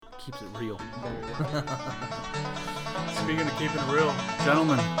keeps it real. Speaking of keeping it real,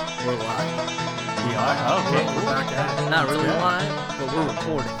 gentlemen, We're live. We are? Okay. we're back at it. Not really good. live, but we're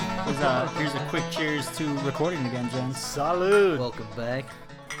recording. Here's a quick cheers to recording again, gents. Salud. Welcome back.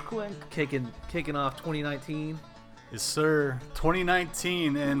 Kicking off 2019. Yes, sir.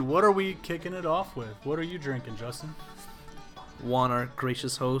 2019, and what are we kicking it off with? What are you drinking, Justin? Juan, our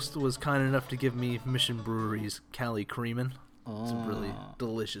gracious host, was kind enough to give me Mission Brewery's Cali Creamin'. It's a really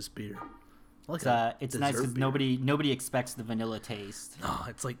delicious beer. I like It's a nice dessert because beer. nobody expects the vanilla taste. No,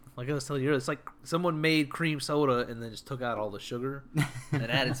 it's like I was telling you, it's like someone made cream soda and then just took out all the sugar and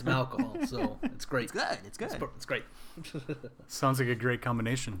added some alcohol. So it's great. It's good. It's good. It's great. Sounds like a great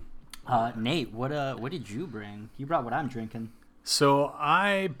combination. Nate, what did you bring? You brought what I'm drinking. So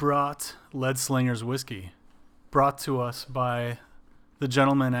I brought Lead Slinger's whiskey, brought to us by the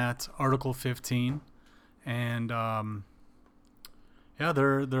gentleman at Article 15, and yeah,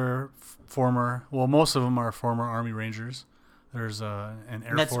 they're former. Well, most of them are former Army Rangers. There's an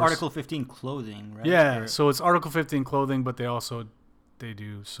Air That's Force. Article 15 clothing, right? Yeah, Or- so it's Article 15 clothing, but they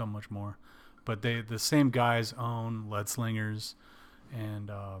do so much more. But the same guys own Lead Slingers and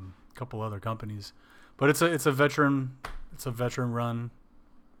a couple other companies. But it's a veteran run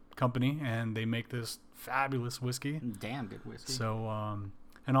company, and they make this fabulous whiskey. damn good whiskey. So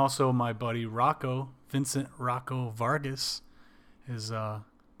and also my buddy Vincent Rocco Vargas is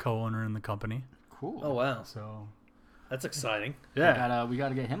co-owner in the company. Cool. Oh wow, So that's exciting. yeah, We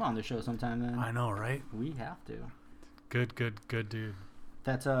gotta get him on the show sometime. Then I know, right? we have to. Good dude.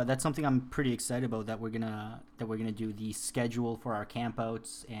 That's something I'm pretty excited about that we're gonna do the schedule for our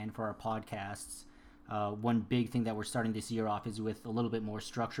campouts and for our podcasts. One big thing that we're starting this year off is with a little bit more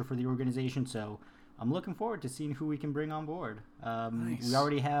structure for the organization. So I'm looking forward to seeing who we can bring on board. Nice. We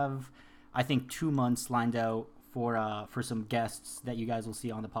already have, I think, 2 months lined out for some guests that you guys will see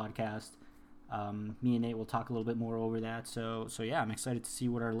on the podcast. Me and Nate will talk a little bit more over that. So yeah, I'm excited to see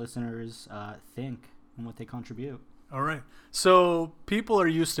what our listeners think and what they contribute. All right. So people are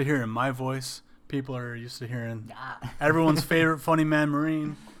used to hearing my voice. People are used to hearing everyone's favorite funny man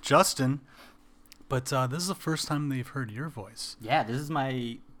Marine, Justin. But this is the first time they've heard your voice. Yeah, this is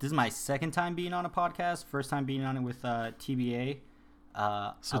my second time being on a podcast. First time being on it with TBA.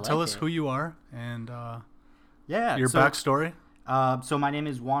 So tell us who you are and your so, backstory. So my name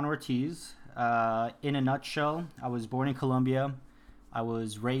is Juan Ortiz. In a nutshell, I was born in Colombia. I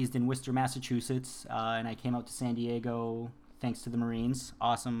was raised in Worcester, Massachusetts, and I came out to San Diego thanks to the Marines.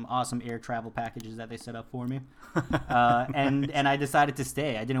 Awesome air travel packages that they set up for me. And I decided to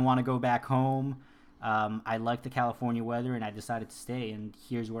stay. I didn't want to go back home. I liked the California weather, and I decided to stay. And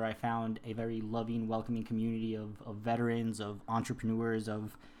here's where I found a very loving, welcoming community of veterans, of entrepreneurs,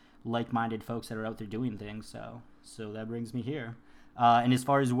 of like-minded folks that are out there doing things. So that brings me here. And as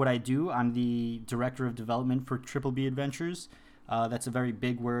far as what I do, I'm the director of development for Triple B Adventures. That's a very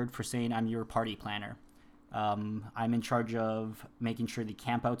big word for saying I'm your party planner. I'm in charge of making sure the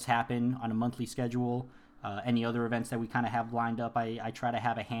campouts happen on a monthly schedule. Any other events that we kind of have lined up, I try to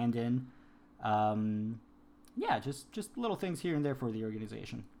have a hand in. Yeah, just little things here and there for the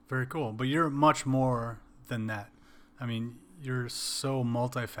organization. Very cool. But you're much more than that. I mean, you're so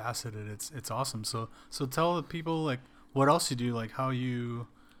multifaceted. It's awesome. So tell the people like what else you do, like how you're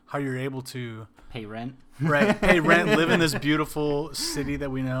able to Pay rent. right, pay rent, live in this beautiful city that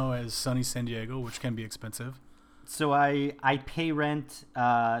we know as sunny San Diego, which can be expensive. So I pay rent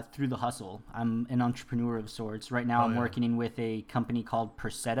through the hustle. I'm an entrepreneur of sorts. Right now I'm working in with a company called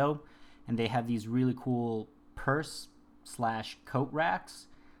Persetto, and they have these really cool purse/coat racks.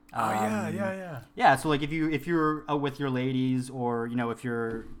 Yeah. Yeah, so like if you're out with your ladies, or if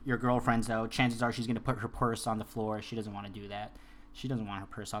your girlfriend's out, chances are she's gonna put her purse on the floor. She doesn't want to do that. She doesn't want her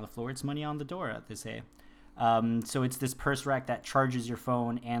purse on the floor. It's money on the door, they say. So it's this purse rack that charges your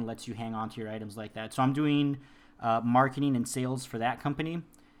phone and lets you hang on to your items like that. So I'm doing marketing and sales for that company.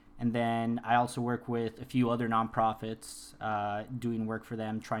 And then I also work with a few other nonprofits, doing work for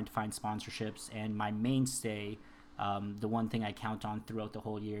them, trying to find sponsorships. And my mainstay, the one thing I count on throughout the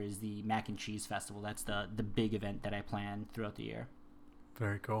whole year, is the Mac and Cheese Festival. That's the big event that I plan throughout the year.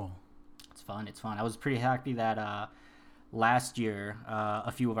 Very cool. It's fun. I was pretty happy that last year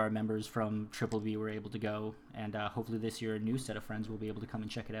a few of our members from Triple B were able to go. And hopefully this year a new set of friends will be able to come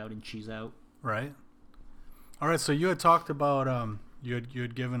and check it out and cheese out. Right. All right. So you had talked about you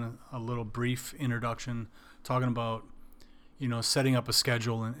had given a little brief introduction, talking about setting up a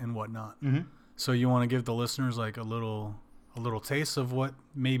schedule and whatnot. Mm-hmm. So you want to give the listeners like a little taste of what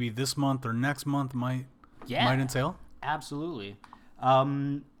maybe this month or next month might entail? Absolutely.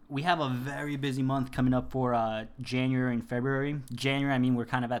 we have a very busy month coming up for January and February. January, I mean, we're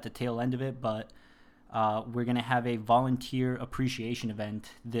kind of at the tail end of it, but we're going to have a volunteer appreciation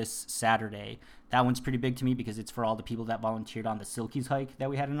event this Saturday. That one's pretty big to me because it's for all the people that volunteered on the Silkies hike that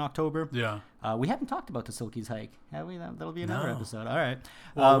we had in October. Yeah. We haven't talked about the Silkies hike, have we? That'll be another episode. All right.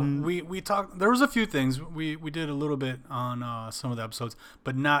 Well, we talked. There was a few things we did a little bit on some of the episodes,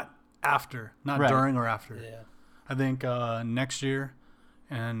 but not after, not during or after. Yeah. I think next year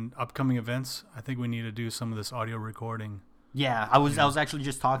and upcoming events, I think we need to do some of this audio recording. Yeah, I was actually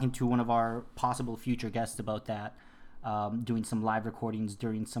just talking to one of our possible future guests about that, doing some live recordings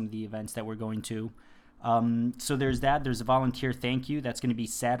during some of the events that we're going to. So there's that. There's a volunteer thank you. That's going to be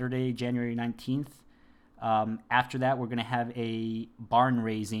Saturday, January 19th. After that, we're going to have a barn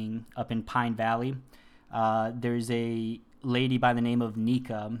raising up in Pine Valley. There's a lady by the name of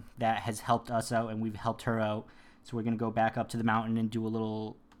Nika that has helped us out, and we've helped her out. So we're going to go back up to the mountain and do a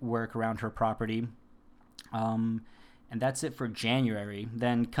little work around her property. And that's it for January.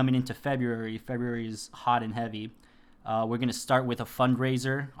 Then coming into February is hot and heavy. We're going to start with a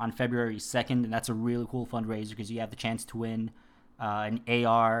fundraiser on February 2nd, and that's a really cool fundraiser because you have the chance to win an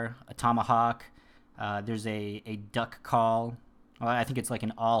AR, a tomahawk. There's a duck call. Well, I think it's like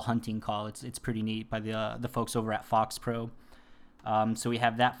an all hunting call. It's pretty neat by the folks over at Fox Pro. So we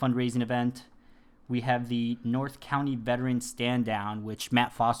have that fundraising event. We have the North County Veteran Stand Down, which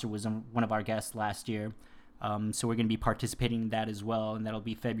Matt Foster was one of our guests last year. So we're going to be participating in that as well, and that'll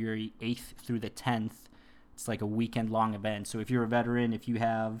be February 8th through the 10th. It's like a weekend-long event. So if you're a veteran, if you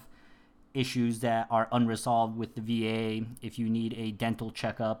have issues that are unresolved with the VA, if you need a dental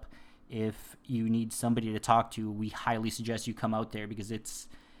checkup, if you need somebody to talk to, we highly suggest you come out there because it's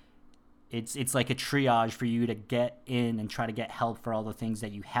like a triage for you to get in and try to get help for all the things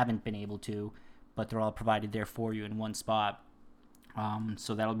that you haven't been able to, but they're all provided there for you in one spot.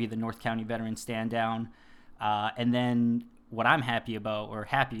 So that'll be the North County Veteran Stand Down. And then what I'm happier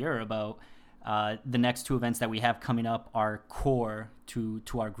about, the next two events that we have coming up are core to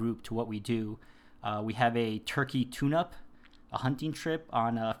our group, to what we do. We have a turkey tune-up, a hunting trip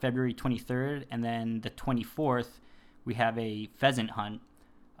on February 23rd, and then the 24th, we have a pheasant hunt.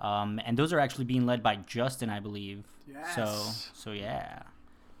 And those are actually being led by Justin, I believe. Yes. So yeah.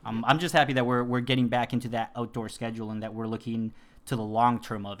 I'm just happy that we're getting back into that outdoor schedule and that we're looking to the long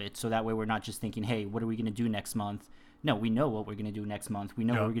term of it. So that way we're not just thinking, hey, what are we going to do next month? No, we know what we're going to do next month. We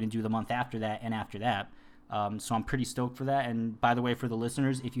know what we're going to do the month after that and after that. So I'm pretty stoked for that. And by the way, for the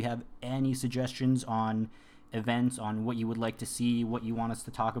listeners, if you have any suggestions on events, on what you would like to see, what you want us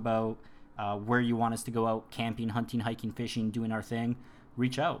to talk about, where you want us to go out camping, hunting, hiking, fishing, doing our thing,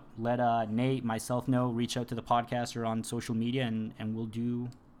 reach out. Let Nate, myself know. Reach out to the podcast or on social media, and we'll do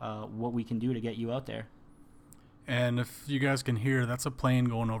what we can do to get you out there. And if you guys can hear, that's a plane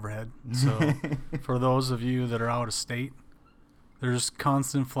going overhead. So for those of you that are out of state, there's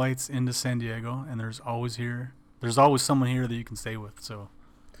constant flights into San Diego, and there's always someone here that you can stay with. So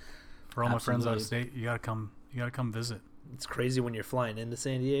for all my friends out of state, you gotta come visit. It's crazy when you're flying into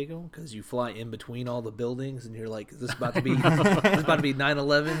San Diego because you fly in between all the buildings, and you're like, "Is this about to be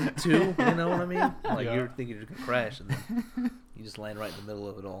 9/11 too?" You know what I mean? Like you're thinking you're gonna crash, and then you just land right in the middle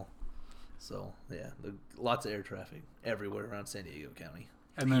of it all. So yeah, lots of air traffic everywhere around San Diego County.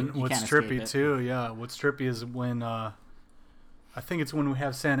 And then what's trippy too, what's trippy is when I think it's when we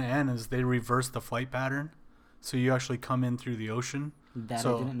have Santa Ana, is they reverse the flight pattern, so you actually come in through the ocean. That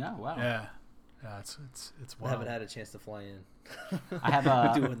I didn't know. Wow. Yeah, it's wild. I haven't had a chance to fly in. I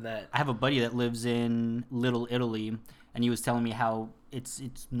have doing that. I have a buddy that lives in Little Italy, and he was telling me how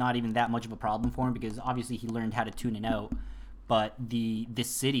it's not even that much of a problem for him because obviously he learned how to tune it out. But the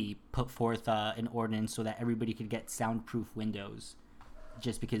city put forth an ordinance so that everybody could get soundproof windows,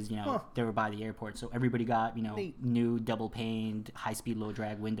 just because they were by the airport. So everybody got new double paned, high speed, low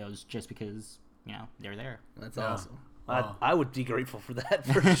drag windows just because they're there. That's awesome. Wow. I would be grateful for that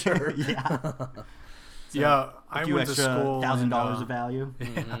for sure. I went to school. $1,000 of value.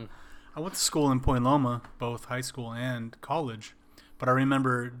 Mm-hmm. I went to school in Point Loma, both high school and college, but I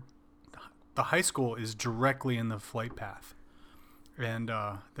remember the high school is directly in the flight path. And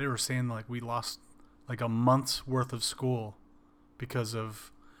they were saying like we lost like a month's worth of school because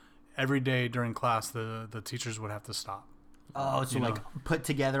of every day during class the teachers would have to stop. Oh, so put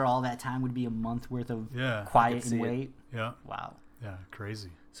together all that time would be a month worth of Yeah. quiet and wait. Yeah. Wow. Yeah,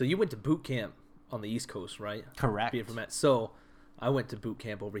 crazy. So you went to boot camp on the East Coast, right? Correct. Being from that. So I went to boot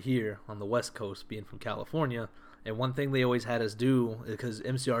camp over here on the West Coast, being from California. And one thing they always had us do, because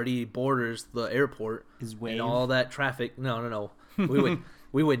MCRD borders the airport Is wave. and all that traffic. No. We would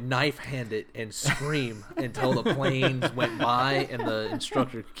we would knife hand it and scream until the planes went by and the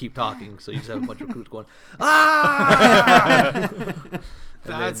instructor could keep talking. So you just have a bunch of recruits going, ah! And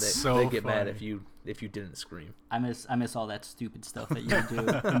That's then they get mad funny. if you didn't scream. I miss all that stupid stuff that you would do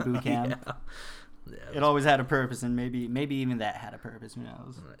in boot camp. Yeah, It always had a purpose, and maybe even that had a purpose. Who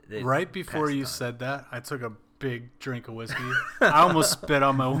knows? Right before you said. said that, I took a big drink of whiskey. I almost spit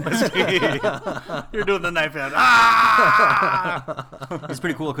on my whiskey. You're doing the knife hand. Ah! It's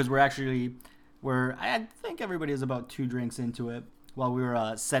pretty cool because I think everybody is about 2 drinks into it while we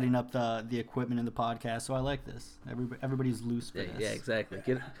were setting up the equipment in the podcast. So I like this. Everybody's loose for Yeah, this. yeah, exactly.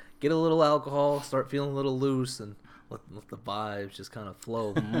 Get a little alcohol, start feeling a little loose, and let the vibes just kind of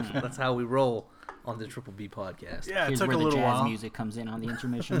flow. That's how we roll on the Triple B podcast. Yeah, it Here's took where a the little jazz while. music comes in on the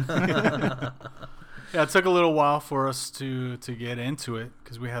intermission. Yeah, it took a little while for us to get into it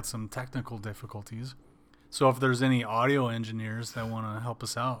because we had some technical difficulties. So if there's any audio engineers that want to help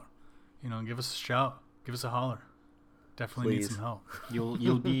us out, give us a shout, give us a holler. Definitely Please. need some help.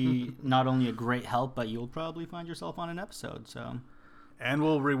 You'll be not only a great help, but you'll probably find yourself on an episode. So, And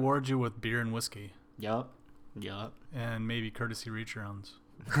we'll reward you with beer and whiskey yup. and maybe courtesy reach rounds.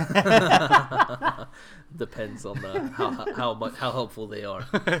 Depends on how helpful they are.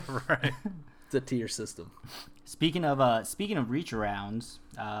 Right. It's a tier system. Speaking of reach arounds,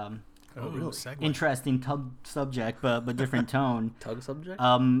 Oh, really? segue. interesting subject, but different tone. Tug subject?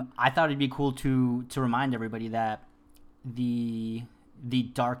 I thought it'd be cool to remind everybody that the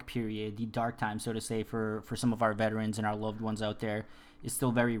dark period, the dark time, so to say, for some of our veterans and our loved ones out there is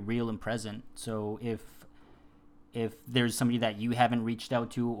still very real and present. So if there's somebody that you haven't reached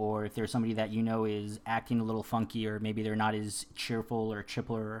out to, or if there's somebody that you know is acting a little funky, or maybe they're not as cheerful or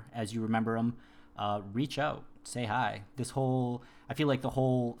chipper as you remember them, reach out, say hi. I feel like the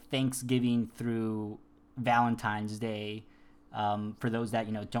whole Thanksgiving through Valentine's Day, for those that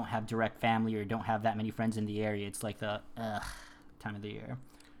don't have direct family or don't have that many friends in the area, it's like the time of the year.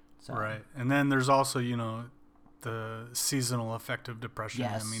 So, Right. And then there's also, the seasonal affective depression.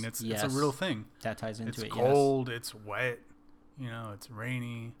 Yes, I mean, it's yes. a real thing. that ties into It's it. cold, it's wet, it's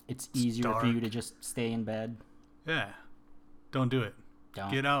rainy. Yes. It's easier for you dark. to just stay in bed. Yeah. Don't do it. Don't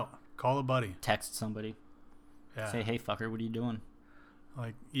Get out. Call a buddy. text somebody. Yeah. Say, hey, fucker, what are you doing?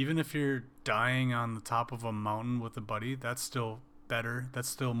 Like, even if you're dying on the top of a mountain with a buddy, that's still better. That's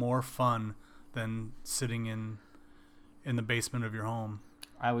still more fun than sitting in the basement of your home.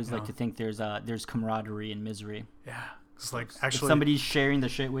 I always like Yeah. to think there's camaraderie in misery. Yeah. It's like, If actually, somebody's sharing the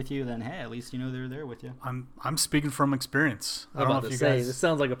shit with you, then hey, at least they're there with you. I'm speaking from experience. I I'm don't know about if to you say, guys... this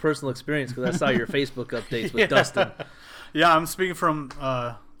sounds like a personal experience because I saw your Facebook updates with Dustin. Yeah, I'm speaking from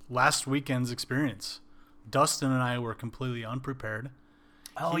last weekend's experience. Dustin and I were completely unprepared.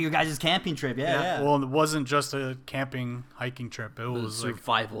 Oh, your guys' camping trip, yeah. Well, it wasn't just a camping, hiking trip. It It was was a like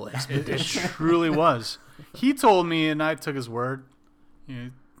survival it expedition. truly was. He told me, and I took his word.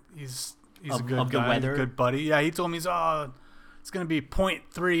 He's a Of good the guy, weather? good buddy. Yeah, he told me it's gonna be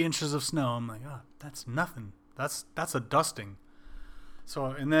 0.3 inches of snow. I'm like, that's nothing. That's a dusting. So,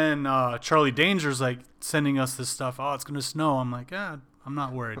 and then Charlie Danger's like sending us this stuff. Oh, it's gonna snow. I'm like, yeah, I'm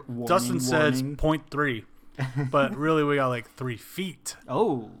not worried. Warning, Dustin says warning. 0.3, but really we got like 3 feet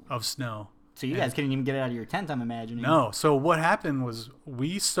Oh, of snow. so you guys couldn't even get it out of your tent, I'm imagining. No. So what happened was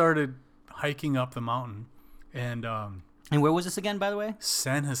we started hiking up the mountain, and And where was this again, by the way?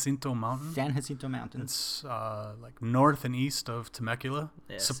 San Jacinto Mountain. San Jacinto Mountains. It's like north and east of Temecula.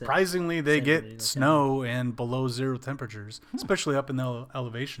 Yeah, Surprisingly, they San get Bernardino snow and below zero temperatures, especially up in the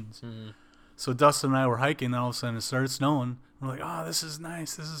elevations. Mhm. So Dustin and I were hiking, and all of a sudden it started snowing. We're like, oh, this is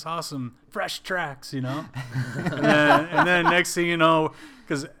nice. This is awesome. Fresh tracks, and then next thing you know,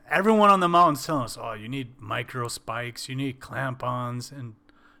 because everyone on the mountain's telling us, oh, you need micro spikes, you need clamp-ons. And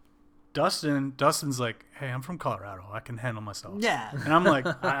Dustin's like, hey, I'm from Colorado. I can handle myself. Yeah. And I'm like,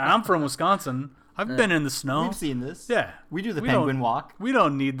 I'm from Wisconsin. I've been in the snow. We've seen this. Yeah. We do the We penguin don't- walk. We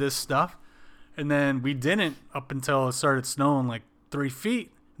don't need this stuff. And then we didn't up until it started snowing like 3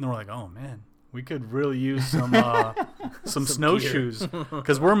 feet. And then we're like, oh, man, we could really use some snowshoes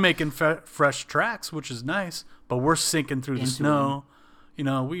because we're making fresh tracks, which is nice, but we're sinking through the Into snow.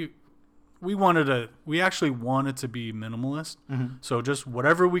 We actually wanted to be minimalist. Mm-hmm. So just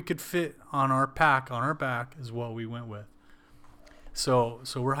whatever we could fit on our pack, on our back, is what we went with. So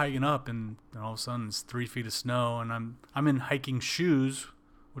we're hiking up, and all of a sudden it's 3 feet of snow, and I'm in hiking shoes,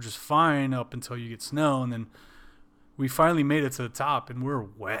 which is fine up until you get snow, and then we finally made it to the top, and we're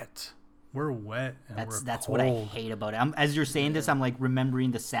wet. we're wet and That's we're what I cold. hate about it. As you're saying this, I'm like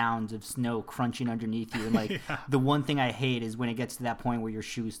remembering the sounds of snow crunching underneath you, and like Yeah. the one thing I hate is when it gets to that point where your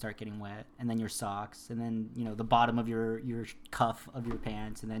shoes start getting wet, and then your socks, and then the bottom of your cuff of your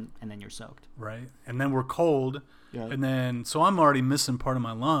pants, and then you're soaked. Right, and then we're cold, Yeah. and then so I'm already missing part of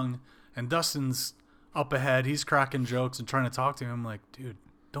my lung, and Dustin's up ahead. He's cracking jokes and trying to talk to him. I'm like, dude,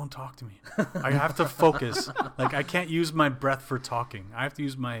 don't talk to me. I have to focus. Like, I can't use my breath for talking. I have to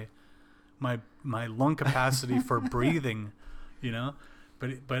use my lung capacity for breathing, But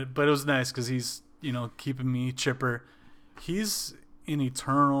it was nice because he's keeping me chipper. He's an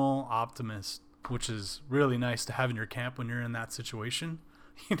eternal optimist, which is really nice to have in your camp when you're in that situation,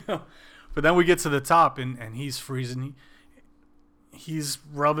 But then we get to the top and he's freezing. He's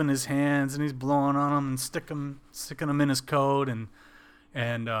rubbing his hands and he's blowing on them and sticking them in his coat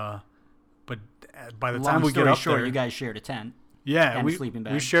but by the time we get up there, you guys shared a tent. yeah, and we sleeping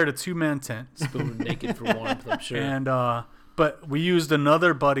bag. we shared a 2-man tent. Spoon naked for warmth, I'm sure. And but we used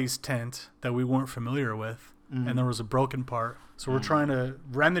another buddy's tent that we weren't familiar with, and there was a broken part. So we're trying to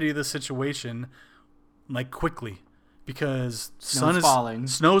remedy the situation like quickly because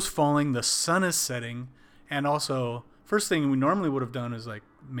snow's falling, the sun is setting, and also first thing we normally would have done is like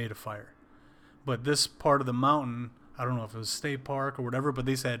made a fire. But this part of the mountain, I don't know if it was state park or whatever, but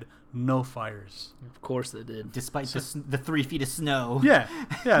they said no fires. Of course they did. Despite the 3 feet of snow. Yeah,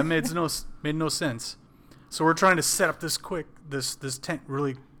 it made no sense. So we're trying to set up this tent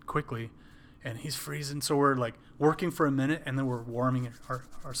really quickly, and he's freezing. So we're like working for a minute, and then we're warming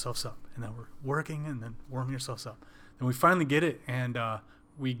ourselves up, and then we're working, and then warming ourselves up. Then we finally get it, and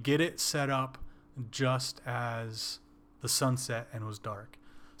we get it set up just as the sun set and it was dark.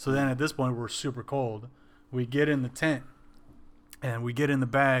 So then at this point we're super cold. We get in the tent, and we get in the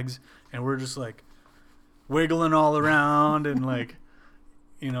bags, and we're just like wiggling all around and like,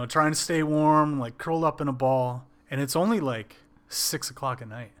 trying to stay warm, like curled up in a ball. And it's only like 6:00 at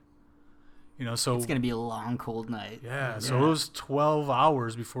night, so It's going to be a long, cold night. yeah. So it was 12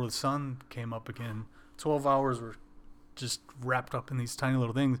 hours before the sun came up again. 12 hours were just wrapped up in these tiny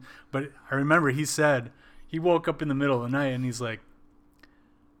little things. But I remember he said he woke up in the middle of the night and he's like,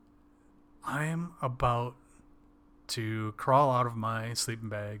 I'm about to crawl out of my sleeping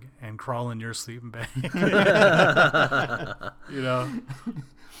bag and crawl in your sleeping bag.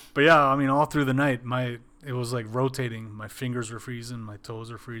 But yeah, I mean, all through the night, it was like rotating. My fingers were freezing, my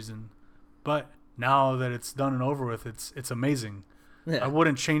toes were freezing. But now that it's done and over with, it's amazing. Yeah. I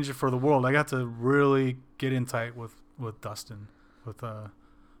wouldn't change it for the world. I got to really get in tight with Dustin, with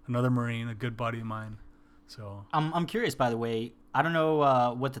another Marine, a good buddy of mine. So I'm curious, by the way. I don't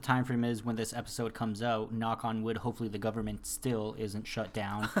know what the time frame is when this episode comes out. Knock on wood. Hopefully the government still isn't shut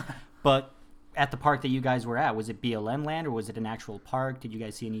down. But at the park that you guys were at, was it BLM land or was it an actual park? Did you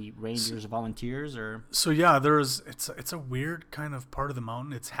guys see any rangers or volunteers or? So yeah, it's a weird kind of part of the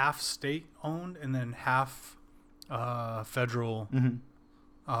mountain. It's half state owned and then half federal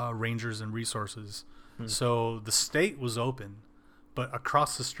rangers and resources. So the state was open, but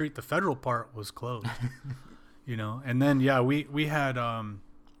across the street, the federal part was closed. And then we had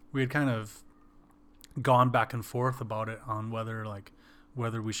kind of gone back and forth about it on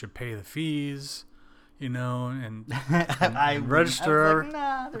whether we should pay the fees, and register. I was like,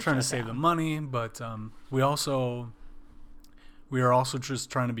 nah, we're trying to save the money, but we are also just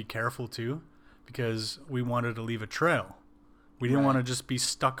trying to be careful too, because we wanted to leave a trail. We didn't want to just be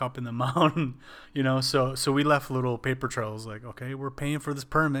stuck up in the mountain, So we left little paper trails, like, okay, we're paying for this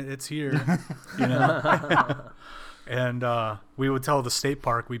permit, it's here, And we would tell the state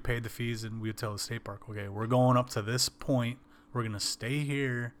park we paid the fees, and we would tell the state park, okay, we're going up to this point, we're gonna stay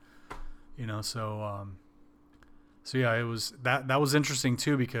here, So yeah, it was that was interesting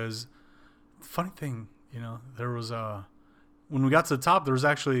too, because the funny thing, there was when we got to the top, there was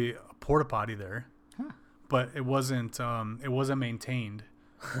actually a porta potty there. But it wasn't maintained.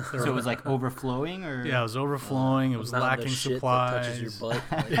 So it was like overflowing, or yeah, it was overflowing. It was lacking supplies. That touches your butt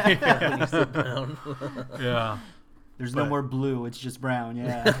when you sit down. Yeah, there's no more blue; it's just brown.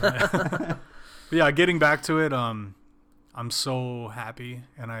 Yeah. But yeah, getting back to it, I'm so happy,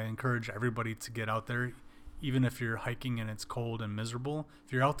 and I encourage everybody to get out there, even if you're hiking and it's cold and miserable.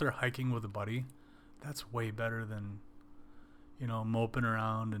 If you're out there hiking with a buddy, that's way better than, moping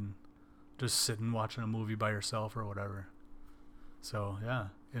around and just sitting watching a movie by yourself or whatever. So yeah,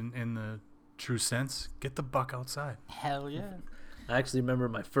 in the true sense, get the buck outside. Hell yeah. I actually remember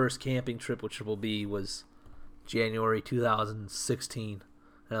my first camping trip with Triple B was January 2016,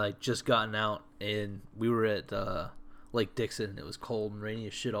 and I just gotten out, and we were at Lake Dixon. It was cold and rainy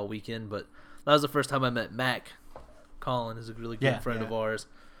as shit all weekend, but that was the first time I met Mac. Colin is a really good friend of ours.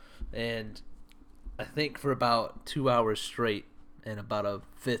 and I think for about 2 hours straight, and about a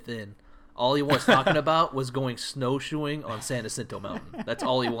fifth in, all he was talking about was going snowshoeing on San Jacinto Mountain. That's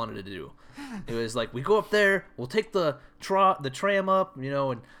all he wanted to do. It was like, we go up there, we'll take the tram up,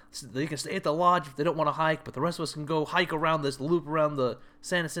 and they can stay at the lodge if they don't want to hike, but the rest of us can go hike around this loop around the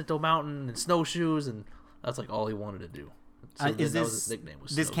San Jacinto Mountain in snowshoes, and that's like all he wanted to do. So is that was this his nickname,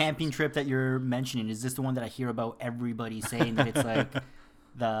 was this Snowshoes. camping trip that you're mentioning? Is this the one that I hear about everybody saying that it's like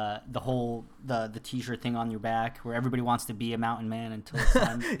the whole t-shirt thing on your back where everybody wants to be a mountain man until it's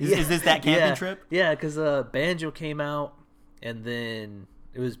time? Is this that camping trip? Yeah, because Banjo came out, and then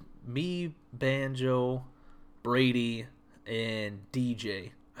it was me, Banjo, Brady, and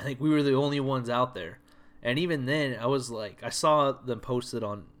DJ. I think we were the only ones out there. And even then, I was like, I saw them posted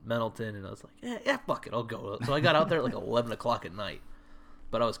on Mendleton, and I was like, yeah, fuck it, I'll go. So I got out there at like 11 o'clock at night.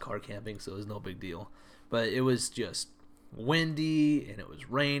 But I was car camping, so it was no big deal. But it was just windy, and it was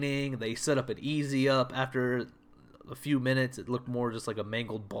raining. They set up an easy up. After a few minutes, it looked more just like a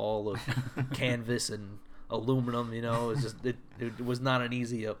mangled ball of canvas and aluminum. It was just it was not an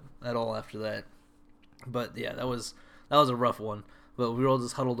easy up at all after that. But yeah, that was a rough one. But we were all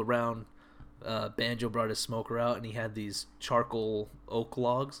just huddled around. Banjo brought his smoker out, and he had these charcoal oak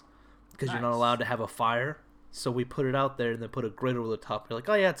logs because you're not allowed to have a fire. So we put it out there and then put a grill over the top. You're like,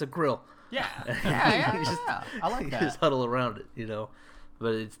 oh yeah, it's a grill. Yeah. I like that. You just huddle around it,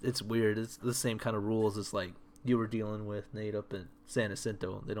 But it's weird. It's the same kind of rules as like you were dealing with, Nate, up in San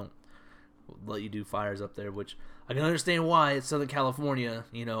Jacinto. They don't let you do fires up there, which I can understand why. It's Southern California,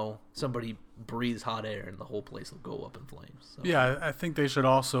 somebody breathes hot air and the whole place will go up in flames. So. Yeah, I think they should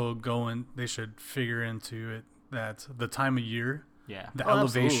also they should figure into it that the time of year, the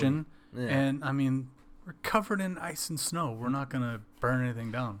elevation, and I mean, we're covered in ice and snow. We're not going to burn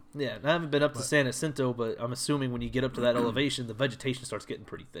anything down. Yeah, I haven't been up to San Jacinto, but I'm assuming when you get up to that elevation, the vegetation starts getting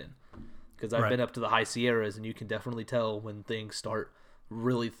pretty thin. Because I've been up to the high Sierras, and you can definitely tell when things start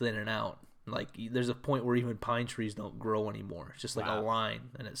really thinning out. Like, there's a point where even pine trees don't grow anymore. It's just like a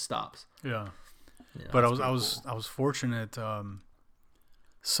line, and it stops. Yeah. But I was fortunate.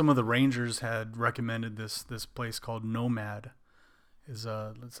 Some of the rangers had recommended this place called Nomad. It's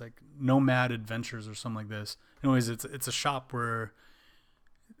like Nomad Adventures or something like this. Anyways, it's a shop where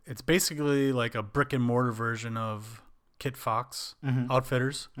it's basically like a brick and mortar version of Kit Fox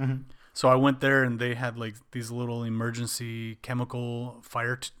Outfitters. Mm-hmm. So I went there, and they had like these little emergency chemical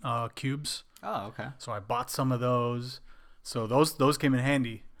fire cubes. Oh, okay. So I bought some of those. So those came in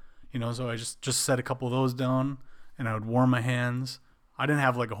handy, So I just set a couple of those down, and I would warm my hands. I didn't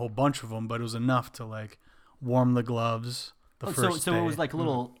have like a whole bunch of them, but it was enough to like warm the gloves. So it was like a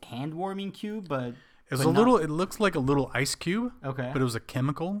little hand warming cube, but it was little. It looks like a little ice cube. Okay. But it was a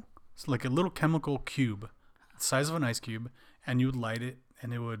chemical. It's like a little chemical cube, the size of an ice cube, and you would light it,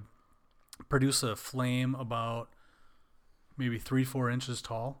 and it would produce a flame about maybe 3-4 inches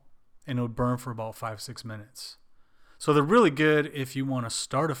tall, and it would burn for about 5-6 minutes. So they're really good if you want to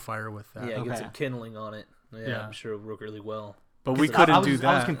start a fire with that. Yeah, get some kindling on it. Yeah, I'm sure it would work really well. But we couldn't do that.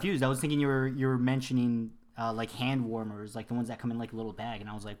 I was confused. I was thinking you were mentioning like hand warmers, like the ones that come in like a little bag, and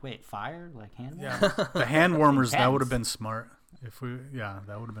I was like, wait, fire? Like hand warmers? Yeah, the hand warmers, that would have been smart. That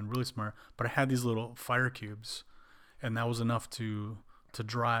would have been really smart. But I had these little fire cubes, and that was enough to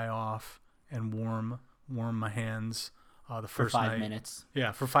dry off and warm my hands the first night. For 5 minutes.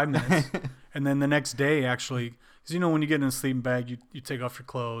 Yeah, for 5 minutes. And then the next day, actually, because when you get in a sleeping bag, you take off your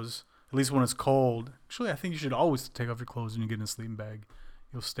clothes, at least when it's cold. Actually, I think you should always take off your clothes when you get in a sleeping bag.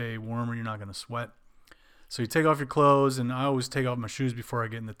 You'll stay warmer. You're not going to sweat. So you take off your clothes, and I always take off my shoes before I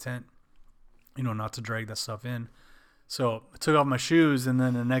get in the tent, not to drag that stuff in. So I took off my shoes, and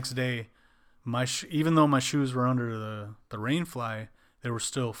then the next day, even though my shoes were under the rain fly, they were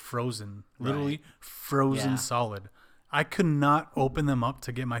still frozen, literally frozen solid. I could not open them up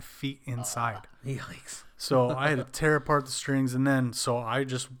to get my feet inside. Yikes. So I had to tear apart the strings, and then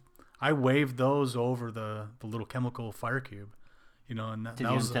I waved those over the little chemical fire cube, and that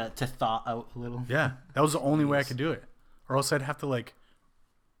was to thaw out a little. Yeah, that was the only way I could do it, or else I'd have to like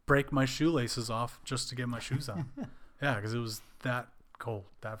break my shoelaces off just to get my shoes on. Yeah, because it was that cold,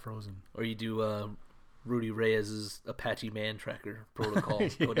 that frozen. Or you do Rudy Reyes's Apache Man Tracker protocol.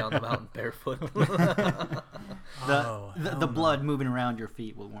 Go down the mountain barefoot. The blood moving around your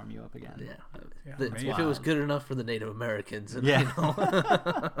feet will warm you up again. Yeah. If it was good enough for the Native Americans.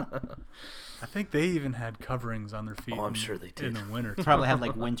 I think they even had coverings on their feet. Oh, I'm sure they did. In the winter. Probably had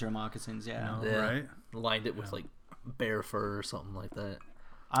like winter moccasins, right? Lined it with like bear fur or something like that.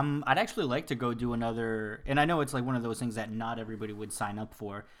 I'd actually like to go do another, and I know it's like one of those things that not everybody would sign up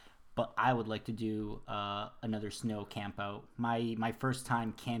for, but I would like to do another snow camp out. My first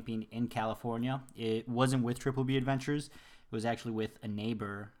time camping in California, it wasn't with Triple B Adventures. It was actually with a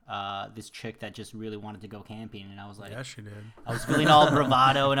neighbor, this chick that just really wanted to go camping, and I was like, Yeah, she did. I was feeling all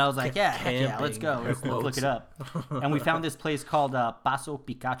bravado, and I was like, yeah, heck yeah, Camping, let's go. Let's look it up. And we found this place called Paso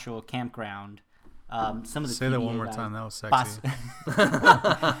Picacho Campground. Some of the Say that TBA one more guys- time. That was sexy.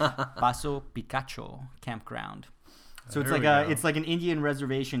 Paso Picacho Campground. So There it's like we go. it's like an Indian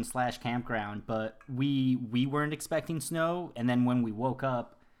reservation / campground, but we weren't expecting snow, and then when we woke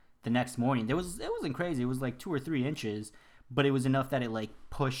up the next morning, it wasn't crazy. It was like 2 or 3 inches, but it was enough that it like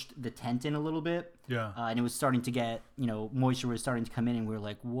pushed the tent in a little bit. Yeah. And it was starting to get, moisture was starting to come in, and we were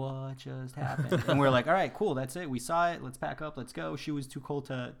like, what just happened? And we were like, all right, cool, that's it. We saw it. Let's pack up. Let's go. She was too cold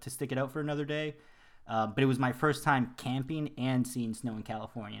to stick it out for another day. But it was my first time camping and seeing snow in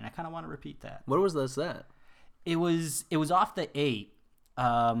California, and I kind of want to repeat that. Where was this at? It was off the 8.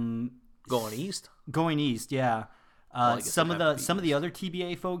 Going east? Going east, yeah. I guess Some it'd of have the to be some of the other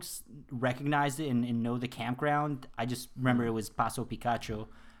TBA folks recognized it and know the campground. I just remember it was Paso Picacho.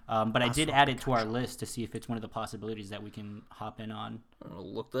 But I did add it to our list to see if it's one of the possibilities that we can hop in on. I'm gonna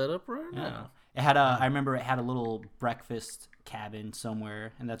look that up right Yeah. now. It had I remember it had a little breakfast cabin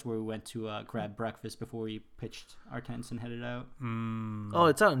somewhere, and that's where we went to grab breakfast before we pitched our tents and headed out. Oh,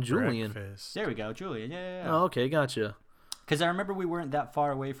 it's out in Julian. Breakfast. There we go, Julia. Yeah. Oh, okay, gotcha. Because I remember we weren't that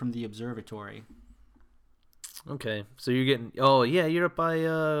far away from the observatory. Okay, so you're getting. Oh, yeah, you're up by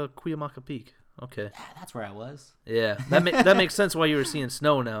Cuyamaca Peak. Okay, Yeah, that's where I was. yeah, that makes sense why you were seeing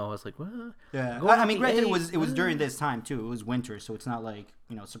snow now. I was like, what? Yeah, Going I up mean, the granted, it 8, was during this time too. It was winter, so it's not like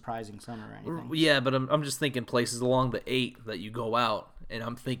surprising summer or anything. Yeah, but I'm just thinking places along the 8 that you go out, and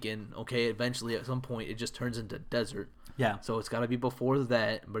I'm thinking, okay, eventually at some point it just turns into desert. Yeah, So it's got to be before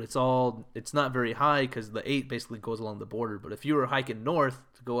that, but it's not very high because the 8 basically goes along the border. But if you were hiking north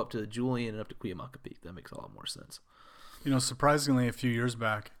to go up to the Julian and up to Cuyamaca Peak, that makes a lot more sense. Surprisingly, a few years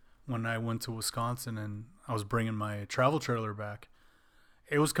back, when I went to Wisconsin and I was bringing my travel trailer back,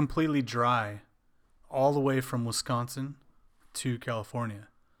 it was completely dry all the way from Wisconsin to California.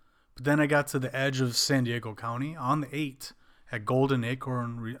 But then I got to the edge of San Diego County on the 8 at Golden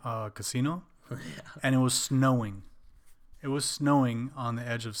Acorn Casino, and it was snowing. It was snowing on the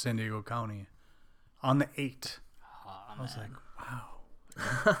edge of San Diego County on the 8. I was like, wow.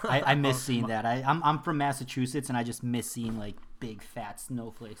 I miss seeing that. I'm from Massachusetts, and I just miss seeing like big fat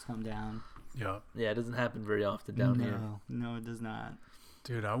snowflakes come down. Yeah. Yeah, it doesn't happen very often down here. No, it does not.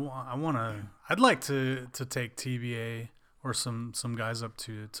 Dude, I'd like to take TBA or some guys up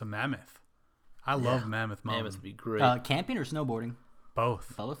to Mammoth. I love Mammoth Mountain. Mammoth would be great. Camping or snowboarding?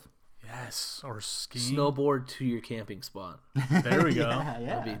 Both. Both. Yes, or skiing. Snowboard to your camping spot. There we go. Yeah.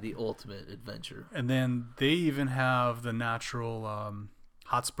 That'd be the ultimate adventure. And then they even have the natural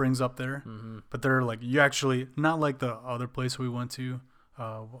hot springs up there, but they're like you actually not like the other place we went to.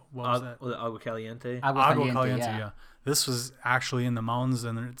 What was that? Agua Caliente. Agua Caliente. Yeah. This was actually in the mountains,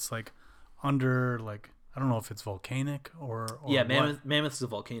 and it's like under like I don't know if it's volcanic or Yeah, what. Mammoth's a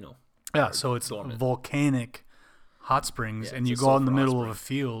volcano. Yeah, so it's dormant. volcanic hot springs, Yeah, and it's you a go out in the sulfur hot middle spring. of a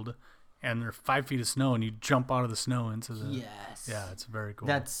field, and there's 5 feet of snow, and you jump out of the snow into the. Yes. Yeah, it's very cool.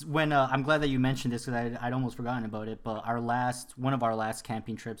 That's when I'm glad that you mentioned this because I'd almost forgotten about it. But one of our last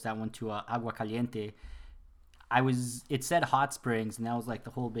camping trips that went to Agua Caliente, it said hot springs, and that was like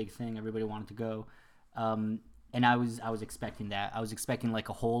the whole big thing. Everybody wanted to go, and I was expecting that. I was expecting like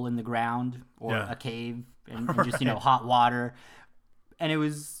a hole in the ground or Yeah. a cave and just hot water, and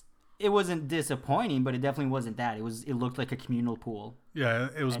it wasn't disappointing, but it definitely wasn't that. It looked like a communal pool. Yeah,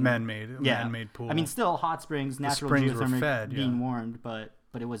 it was man-made. Yeah, Man-made pool. I mean, still hot springs, natural springs were geothermal fed, being yeah. warmed, but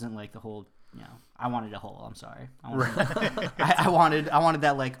it wasn't like the whole. I wanted a hole. I'm sorry. I wanted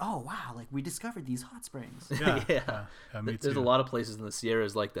that like, oh wow, like we discovered these hot springs. yeah, Yeah. me There's too. a lot of places in the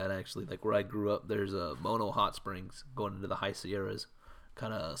Sierras like that, actually. Like where I grew up, there's a Mono Hot Springs going into the high Sierras,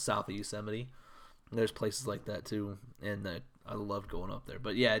 kind of south of Yosemite. And there's places like that too, and I loved going up there.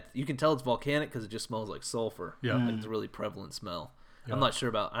 But yeah, you can tell it's volcanic because it just smells like sulfur. Yeah. Like, it's a really prevalent smell. Yeah. I'm not sure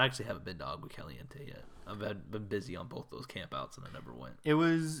about. I actually haven't been to Agua Caliente yet. Been busy on both those campouts, and I never went. It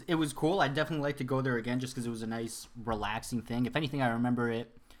was cool. I'd definitely like to go there again just because it was a nice, relaxing thing. If anything, I remember it.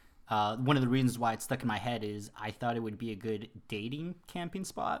 One of the reasons why it stuck in my head is I thought it would be a good dating camping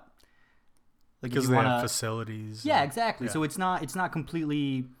spot. Like if because you they wanna- have facilities. Yeah, and- exactly. yeah. So it's not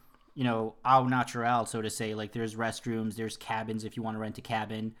completely, au natural, so to say. Like there's restrooms, there's cabins if you want to rent a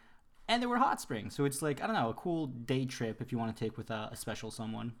cabin, and there were hot springs. So it's like I don't know, a cool day trip if you want to take with a special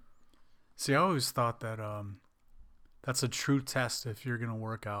someone. See, I always thought that that's a true test if you're gonna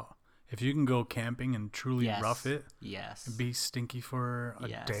work out. if you can go camping and truly Yes. rough it, Yes. and be stinky for a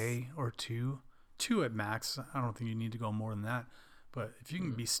Yes. day or two at max. I don't think you need to go more than that. But if you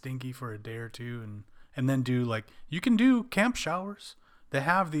can be stinky for a day or two and then do like, you can do camp showers. They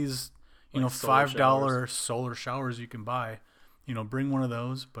have these, Like solar $5 solar showers you can buy. Bring one of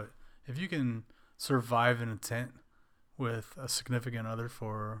those. But if you can survive in a tent with a significant other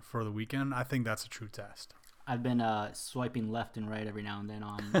for the weekend, I think that's a true test. I've been swiping left and right every now and then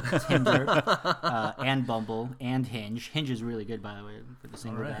on Tinder and Bumble and Hinge. Hinge is really good, by the way, for the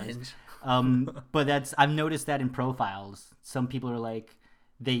single All right. guys. But I've noticed that in profiles, some people are like,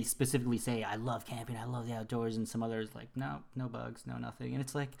 they specifically say, I love camping, I love the outdoors, and some others like, no bugs, no nothing. And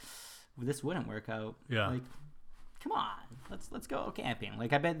it's like, well, this wouldn't work out. Yeah. Like, come on, let's go camping.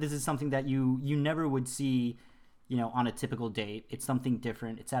 Like, I bet this is something that you never would see, on a typical date. It's something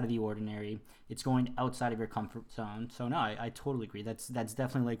different. It's out of the ordinary. It's going outside of your comfort zone. So no, I totally agree. That's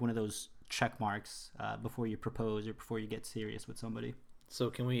definitely like one of those check marks before you propose or before you get serious with somebody. So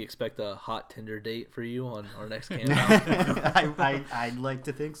can we expect a hot Tinder date for you on our next camp out? I'd like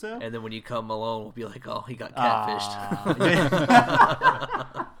to think so. And then when you come alone, we'll be like, oh, he got catfished.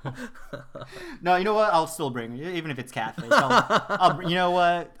 No, you know what? I'll still bring it, even if it's catfish. You know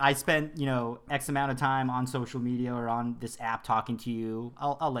what? I spent X amount of time on social media or on this app talking to you.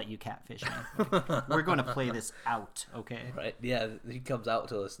 I'll let you catfish me. We're going to play this out, okay? Right? Yeah, he comes out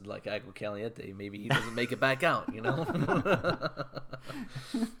to us like Agua Caliente. Maybe he doesn't make it back out,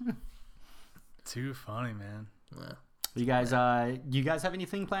 Too funny, man. Yeah. You guys, do you guys have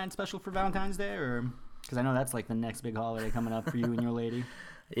anything planned special for Valentine's Day, or because I know that's like the next big holiday coming up for you and your lady?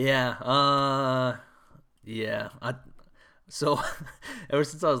 Yeah. So ever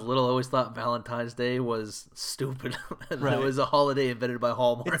since I was little, I always thought Valentine's Day was stupid. And Right. it was a holiday invented by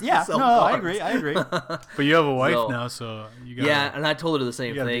Hallmark. to Yeah, sell no, I cards. agree. But you have a wife So- now, so you got Yeah, and I told her the same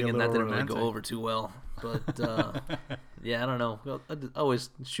you gotta be thing, a and that little didn't really go romantic. over too well. But yeah, I don't know. Well, I always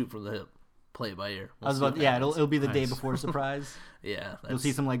shoot from the hip, play it by ear. I was see about, what yeah, happens. it'll be the day Nice. before surprise. Yeah, You'll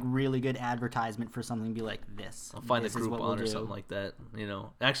see some like really good advertisement for something and be like, this. I'll find a this is what Groupon we'll or do. something like that.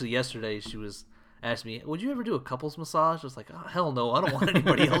 Actually, yesterday she was asked me, "Would you ever do a couples massage?" I was like, "Oh, hell no! I don't want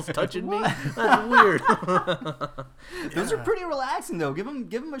anybody else touching me. That's weird." Those are pretty relaxing though. Give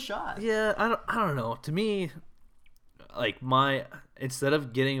them a shot. Yeah, I don't know. To me, like instead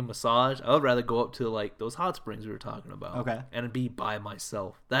of getting a massage, I would rather go up to like those hot springs we were talking about. Okay. And be by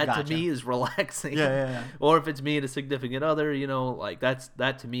myself. That Gotcha. to me is relaxing. Yeah. Or if it's me and a significant other, like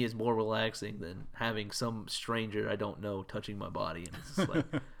that to me is more relaxing than having some stranger I don't know touching my body, and it's just like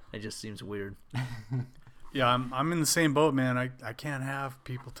it just seems weird. Yeah, I'm in the same boat, man. I can't have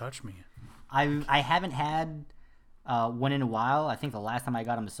people touch me. I haven't had one in a while. I think the last time I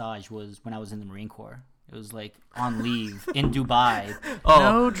got a massage was when I was in the Marine Corps. It was like on leave in Dubai.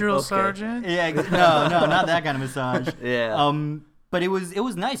 No, drill okay. sergeant. Yeah, no, not that kind of massage. Yeah. But it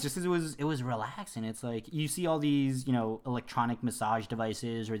was nice just because it was relaxing. It's like you see all these electronic massage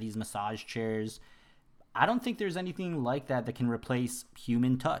devices or these massage chairs. I don't think there's anything like that can replace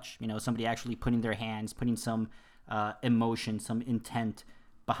human touch. Somebody actually putting their hands, putting some emotion, some intent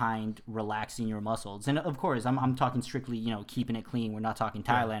behind relaxing your muscles. And of course, I'm talking strictly, keeping it clean. We're not talking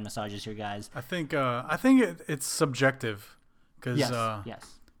Thailand massages here, guys. I think it's subjective, because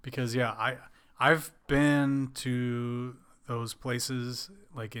Yes. because I've been to those places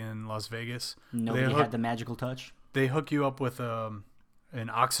like in Las Vegas. Nobody had the magical touch. They hook you up with an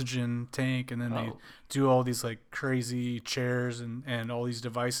oxygen tank, and then they Oh. do all these like crazy chairs and all these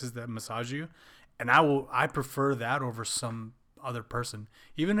devices that massage you. And I prefer that over some other person,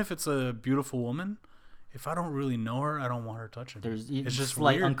 even if it's a beautiful woman. If I don't really know her, I don't want her touching me. There's It's just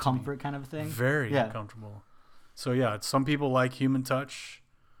slight weird to me. uncomfort kind of thing. Very Yeah. uncomfortable. So yeah, some people like human touch,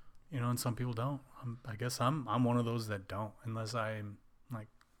 and some people don't. I guess I'm one of those that don't, unless I'm like.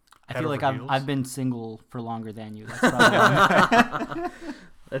 I head feel like over I've heels. I've been single for longer than you. That's probably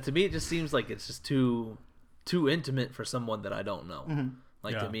To me, it just seems like it's just too intimate for someone that I don't know. Mm-hmm.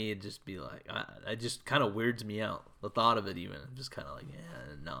 Like Yeah. to me, it'd just be like it just kind of weirds me out. The thought of it, even just kind of like,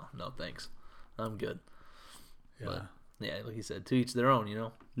 yeah, no, thanks, I'm good. Yeah. But yeah, like you said, to each their own.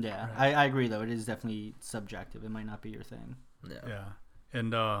 Yeah, I agree though. It is definitely subjective. It might not be your thing. Yeah,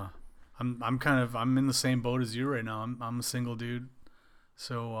 and I'm in the same boat as you right now. I'm a single dude,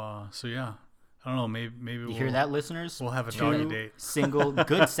 so yeah. I don't know. Maybe You we'll hear that, listeners? we'll have a doggy Two date. single,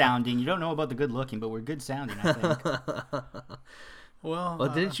 good sounding. You don't know about the good looking, but we're good sounding, I think. Well, Well,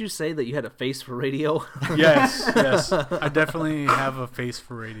 didn't you say that you had a face for radio? yes. I definitely have a face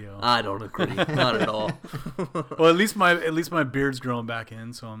for radio. I don't agree, not at all. Well, at least my beard's growing back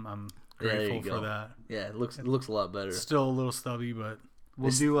in, so I'm There you grateful go. for that. Yeah, it looks a lot better. Still a little stubby, but We'll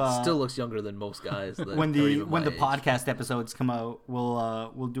do still looks younger than most guys. That when are the even my age. podcast episodes come out.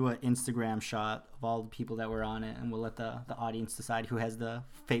 We'll do an Instagram shot of all the people that were on it, and we'll let the audience decide who has the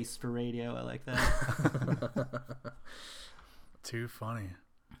face for radio. I like that. Too funny.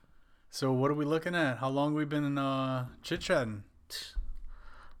 So what are we looking at? How long we been chit chatting?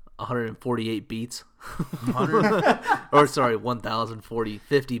 148 beats. 100. Or sorry,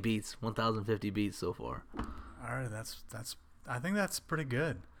 50 beats. 1,050 beats so far. All right, that's. I think that's pretty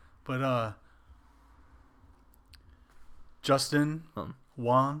good. But Justin,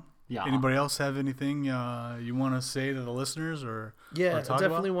 Juan, Yeah. anybody else have anything you want to say to the listeners or Yeah, I talk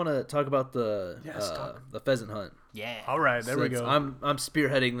definitely want to talk about the talk. the pheasant hunt. Yeah. All right, there we Since go. I'm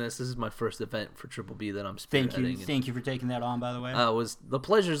spearheading this. This is my first event for Triple B that I'm spearheading. Thank you. Thank you for taking that on, by the way. Was the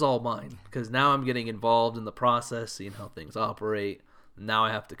pleasure's all mine because now I'm getting involved in the process, seeing how things operate. Now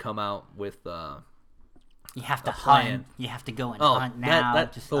I have to come out with you have to plan. hunt. You have to go and hunt now.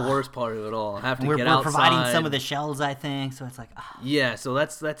 That's the worst part of it all. I have to We're get outside. providing some of the shells, I think. So it's like, Yeah, so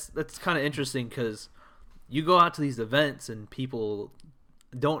that's kind of interesting because you go out to these events and people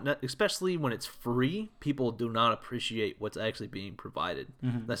don't, especially when it's free, people do not appreciate what's actually being provided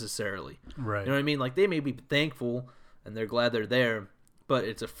necessarily. Right. You know what I mean? Like they may be thankful and they're glad they're there, but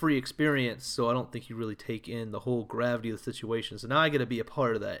it's a free experience, so I don't think you really take in the whole gravity of the situation. So now I get to be a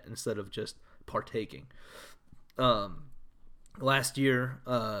part of that instead of just partaking. Last year,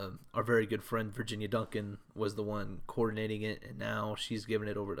 our very good friend Virginia Duncan was the one coordinating it, and now she's given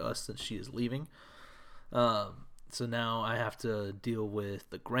it over to us since she is leaving. So now I have to deal with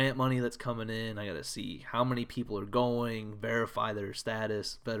the grant money that's coming in. I got to see how many people are going, verify their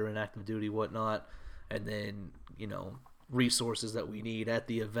status, veteran, active duty, whatnot, and then resources that we need at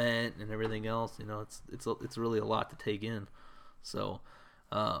the event and everything else. It's really a lot to take in. So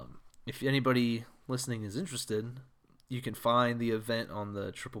if anybody listening is interested, you can find the event on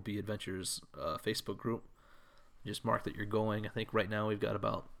the Triple B Adventures Facebook group. Just mark that you're going. I think right now we've got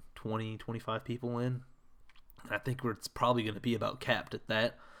about 20, 25 people in. I think it's probably going to be about capped at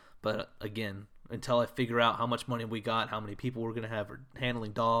that. But again, until I figure out how much money we got, how many people we're going to have for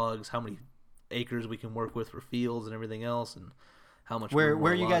handling dogs, how many acres we can work with for fields and everything else, and how much. where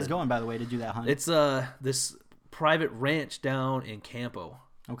are you guys going, by the way, to do that hunt? It's this private ranch down in Campo.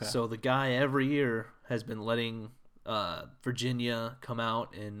 Okay. So the guy every year has been letting Virginia come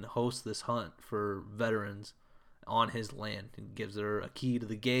out and host this hunt for veterans on his land. He gives her a key to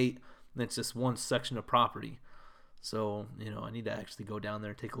the gate, and it's just one section of property. So, I need to actually go down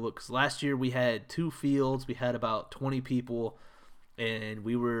there and take a look. Because last year we had 2 fields. We had about 20 people, and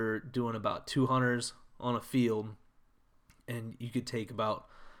we were doing about 2 hunters on a field. And you could take about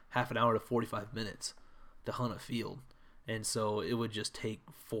half an hour to 45 minutes to hunt a field. And so it would just take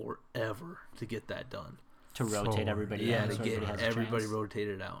forever to get that done. To rotate everybody Yeah, out. to so get has a everybody chance.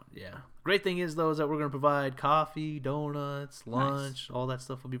 rotated out. Yeah. Great thing is, though, is that we're going to provide coffee, donuts, lunch, all that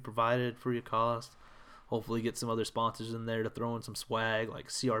stuff will be provided free of cost. Hopefully get some other sponsors in there to throw in some swag like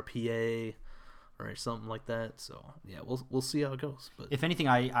CRPA or something like that. So, yeah, we'll see how it goes. But If anything,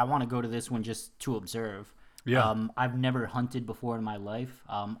 I want to go to this one just to observe. Yeah. I've never hunted before in my life.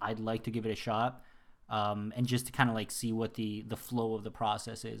 I'd like to give it a shot. And just to kind of like see what the flow of the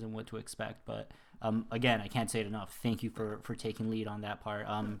process is and what to expect. But again, I can't say it enough. Thank you for taking lead on that part.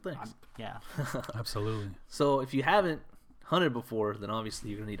 Thanks. Yeah. Absolutely. So if you haven't hunted before, then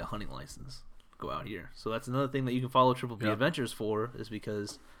obviously you're going to need a hunting license to go out here. So that's another thing that you can follow Triple B Yep. Adventures for, is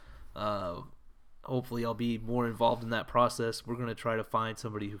because hopefully I'll be more involved in that process. We're going to try to find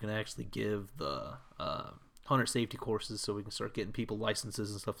somebody who can actually give the hunter safety courses so we can start getting people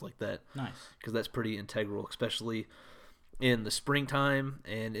licenses and stuff like that. Nice. Because that's pretty integral, especially in the springtime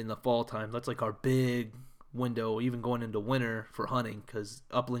and in the fall time. That's like our big window, even going into winter for hunting, because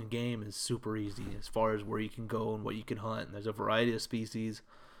upland game is super easy as far as where you can go and what you can hunt. And there's a variety of species,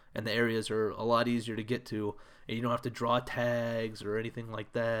 and the areas are a lot easier to get to, and you don't have to draw tags or anything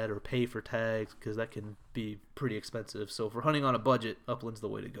like that or pay for tags, because that can be pretty expensive. So for hunting on a budget, upland's the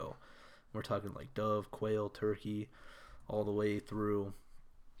way to go. We're talking like dove, quail, turkey, all the way through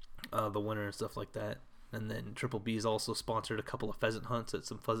the winter and stuff like that. And then Triple B's also sponsored a couple of pheasant hunts at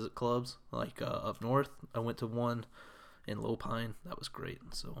some pheasant clubs, like up north. I went to one in Lopine. That was great.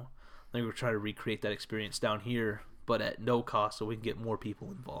 So I think we're trying to recreate that experience down here, but at no cost, so we can get more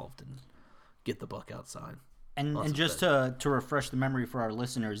people involved and get the buck outside. And just to refresh the memory for our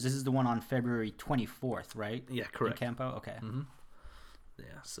listeners, this is the one on February 24th, right? Yeah, correct. In Campo? Okay. Mm-hmm.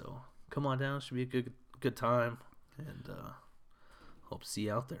 Yeah, so come on down. Should be a good time, and hope to see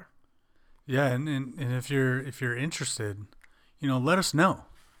you out there. Yeah, and if you're interested, let us know.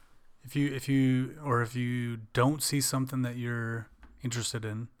 If you don't see something that you're interested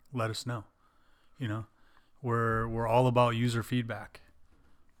in, let us know. You know, we're all about user feedback.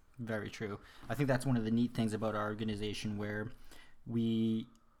 Very true. I think that's one of the neat things about our organization where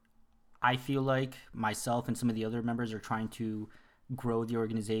I feel like myself and some of the other members are trying to grow the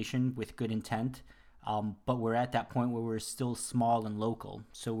organization with good intent. But we're at that point where we're still small and local.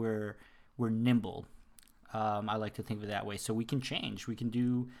 So we're nimble. I like to think of it that way. So we can change. We can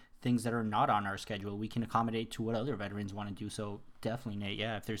do things that are not on our schedule. We can accommodate to what other veterans want to do. So definitely, Nate,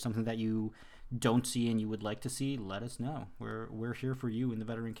 yeah, if there's something that you don't see and you would like to see, let us know. We're here for you in the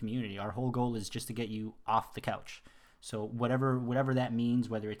veteran community. Our whole goal is just to get you off the couch. So whatever that means,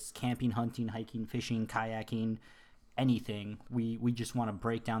 whether it's camping, hunting, hiking, fishing, kayaking, anything, we just want to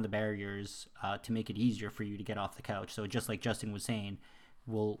break down the barriers to make it easier for you to get off the couch. So just like Justin was saying,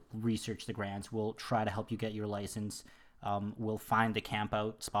 we'll research the grants. We'll try to help you get your license. We'll find the camp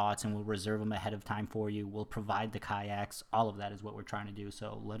out spots and we'll reserve them ahead of time for you. We'll provide the kayaks. All of that is what we're trying to do.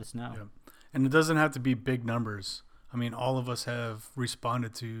 So let us know. Yeah. And it doesn't have to be big numbers. I mean, all of us have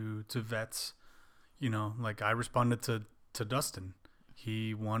responded to vets. You know, like I responded to Dustin.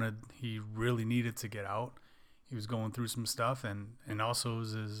 He really needed to get out. He was going through some stuff, and also it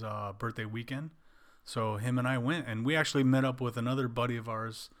was his birthday weekend. So him and I went, and we actually met up with another buddy of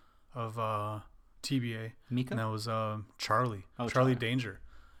ours of TBA. Mika? And that was Charlie. Oh, Charlie Danger.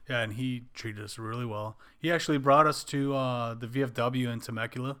 Yeah, and he treated us really well. He actually brought us to the VFW in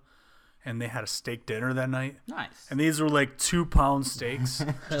Temecula, and they had a steak dinner that night. Nice. And these were like 2-pound steaks.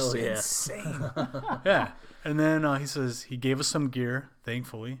 Hell yeah. Insane. Yeah. And then he says he gave us some gear,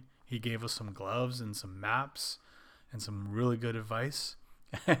 thankfully. He gave us some gloves and some maps and some really good advice.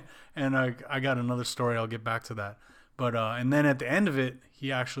 And I got another story. I'll get back to that. But and then at the end of it,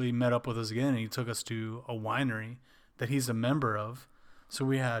 he actually met up with us again, and he took us to a winery that he's a member of. So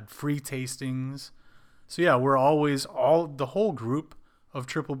we had free tastings. So yeah, we're always the whole group of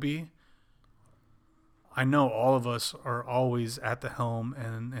Triple B. I know all of us are always at the helm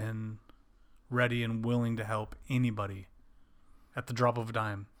and ready and willing to help anybody at the drop of a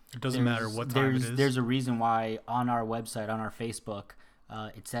dime. It doesn't matter what time it is. There's a reason why on our website, on our Facebook,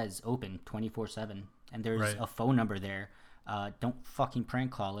 it says open 24/7, and there's a phone number there. Don't fucking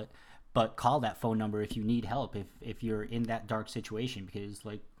prank call it, but call that phone number if you need help, if you're in that dark situation, because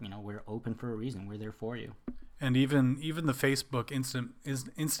we're open for a reason. We're there for you. And even the Facebook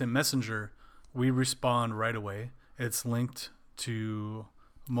instant messenger, we respond right away. It's linked to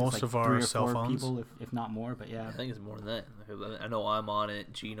most of our cell phones. 3 or 4 people, if not more, but yeah. I think it's more than that. I know I'm on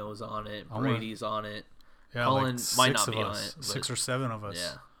it. Gino's on it. Brady's on it. Yeah, Colin like might not be on it. 6 or 7 of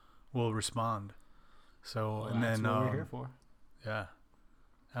us will respond. So and that's then what we're here for. Yeah,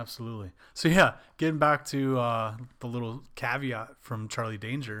 absolutely. So yeah, getting back to the little caveat from Charlie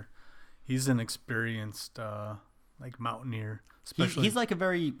Danger, he's an experienced mountaineer. Especially he's like a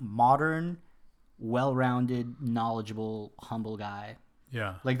very modern, well-rounded, knowledgeable, humble guy.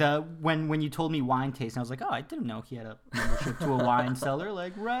 Yeah. Like when you told me wine tasting, I was like, oh, I didn't know he had a membership to a wine cellar.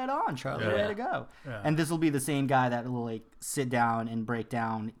 Like, right on, Charlie, way to go. Yeah. And this will be the same guy that will like sit down and break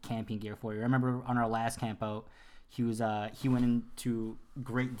down camping gear for you. I remember on our last camp out, he went into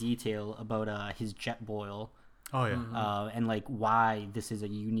great detail about his jet boil. Oh yeah. And like why this is a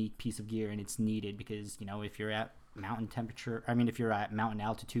unique piece of gear and it's needed because if you're at if you're at mountain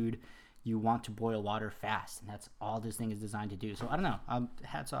altitude, you want to boil water fast, and that's all this thing is designed to do. So I don't know.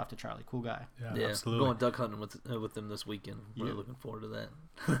 Hats off to Charlie, cool guy. Yeah, absolutely. Going duck hunting with them this weekend. Really looking forward to that.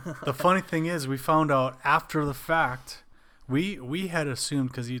 The funny thing is, we found out after the fact. We had assumed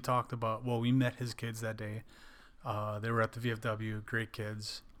because you talked about. Well, we met his kids that day. They were at the VFW. Great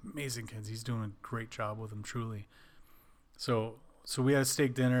kids, amazing kids. He's doing a great job with them, truly. So we had a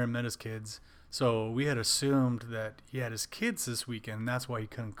steak dinner and met his kids. So we had assumed that he had his kids this weekend, and that's why he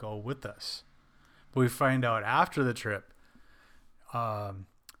couldn't go with us. But we find out after the trip,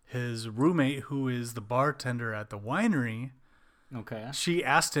 his roommate, who is the bartender at the winery, she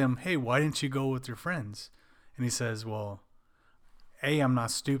asked him, hey, why didn't you go with your friends? And he says, well, A, I'm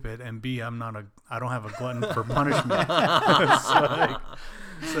not stupid, and B, I don't have a glutton for punishment.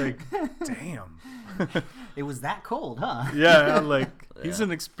 It's like, damn. It was that cold, huh? Yeah, he's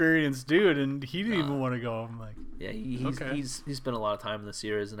an experienced dude, and he didn't even want to go. I'm like, he's spent a lot of time in the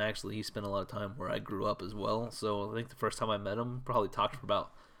Sierras, and actually he spent a lot of time where I grew up as well. So I think the first time I met him, probably talked for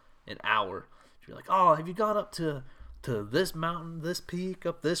about an hour. You're like, oh, have you gone up to this mountain, this peak,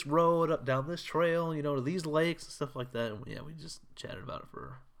 up this road, up down this trail, to these lakes and stuff like that? And we just chatted about it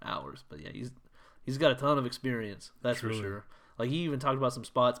for hours. But yeah, he's got a ton of experience. That's Truly. For sure. Like, he even talked about some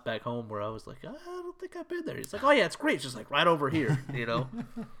spots back home where I was like, I don't think I've been there. He's like, oh, yeah, it's great. It's just, right over here,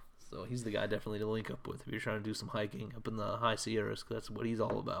 So he's the guy definitely to link up with if you're trying to do some hiking up in the high Sierras, 'cause that's what he's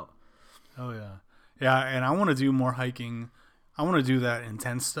all about. Oh yeah, yeah. And I want to do more hiking. I want to do that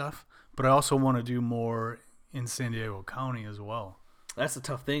intense stuff, but I also want to do more in San Diego County as well. That's the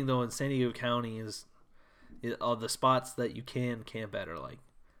tough thing though in San Diego County is all the spots that you can camp at are like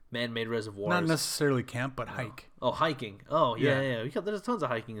man-made reservoirs. Not necessarily camp, but hike. Oh, hiking. Oh, yeah, Yeah. yeah. There's tons of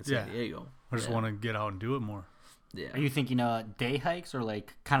hiking in San Yeah. Diego. I just want to get out and do it more. Yeah. Are you thinking day hikes or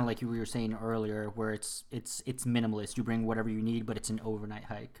like kind of like you were saying earlier, where it's minimalist? You bring whatever you need, but it's an overnight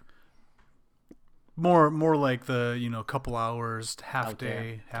hike. More like the couple hours, half Out there.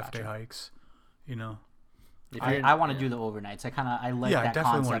 day Gotcha. hikes. If I, you're in- I want to yeah. do the overnights. I like Yeah, I that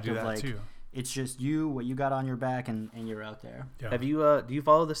definitely wanna concept do of that like too. it's just you, what you got on your back, and you're out there. Yeah. Have you do you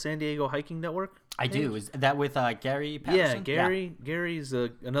follow the San Diego Hiking Network? I do. page? Is that with Gary Yeah, Patterson? Gary's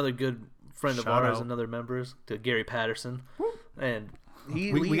another good friend of Shout ours, out. another members to Gary Patterson, and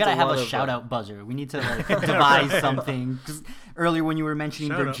he We leads gotta a have lot a of, shout out buzzer. We need to like devise something. 'Cause earlier when you were mentioning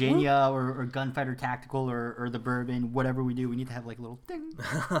Shout out. Virginia or Gunfighter Tactical or the Bourbon, whatever we do, we need to have like a little ding.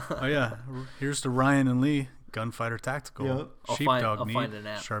 Oh yeah. Here's to Ryan and Lee, Gunfighter Tactical. Yep. Sheepdog I'll meat, find an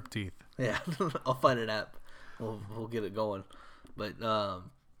app. sharp teeth. Yeah, I'll find an app. We'll get it going. But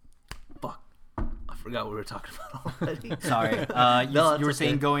fuck, I forgot what we were talking about already. Sorry. No, You were it's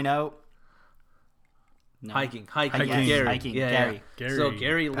saying okay. going out. No. Hiking. Yes, Gary. hiking, Yeah, Gary. yeah. So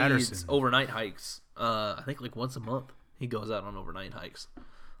Gary leads Patterson. overnight hikes. I think like once a month he goes out on overnight hikes,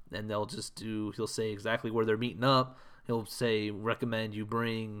 and he'll say exactly where they're meeting up. He'll say recommend you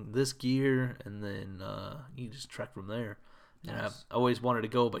bring this gear, and then you just trek from there. And Nice. I always wanted to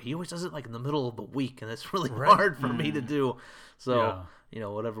go, but he always does it like in the middle of the week, and it's really Right. hard for me to do. So Yeah.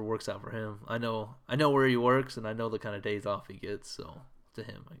 whatever works out for him. I know where he works, and I know the kind of days off he gets. So to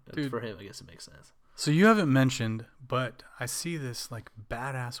him, Dude. for him, I guess it makes sense. So you haven't mentioned, but I see this like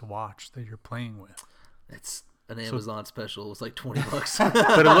badass watch that you're playing with. It's an Amazon special. It was like $20.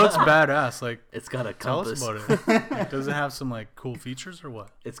 But it looks badass. Like, It's got a tell compass. us about it. Like, does it have some like cool features or what?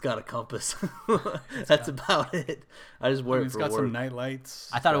 It's got a compass. That's about it. I just I wear mean, it it's for got work. some night lights.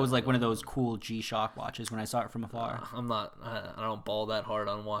 I thought it was like one of those cool G-Shock watches when I saw it from afar. I'm not. I don't ball that hard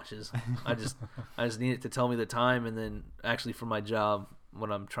on watches. I just need it to tell me the time, and then actually for my job, when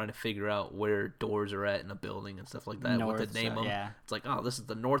I'm trying to figure out where doors are at in a building and stuff like that, what North, to name them. yeah. It's like, oh, this is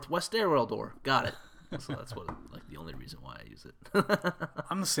the northwest stairwell door. Got it. So that's the only reason why I use it.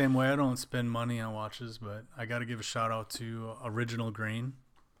 I'm the same way. I don't spend money on watches, but I got to give a shout out to Original Grain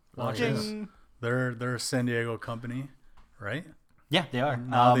watches. Ding. They're a San Diego company, right? Yeah, they are.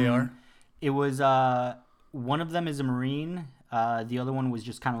 Now they are. It was one of them is a Marine. The other one was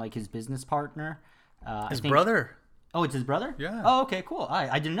just kind of like his business partner. His brother. Oh, it's his brother? Yeah. Oh, okay, cool.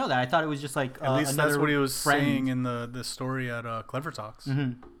 I didn't know that. I thought it was just like At least another that's what he was friend. saying in the story at Clever Talks.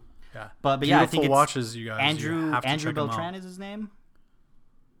 Mhm. Yeah. But yeah, I Beautiful think it's watches, you guys. You Andrew have to Andrew check 'em out. Beltran is his name.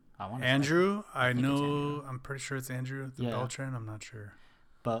 I want Andrew, I think it's know. Andrew. I'm pretty sure it's Andrew the Yeah. Beltran. I'm not sure.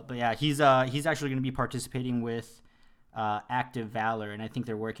 But yeah, he's actually going to be participating with Active Valor, and I think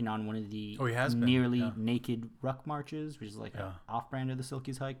they're working on one of the Oh, he has been, nearly yeah. naked ruck marches, which is like Yeah. an off-brand of the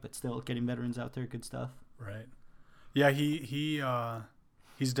Silkies hike, but still getting veterans out there. Good stuff. Right. Yeah,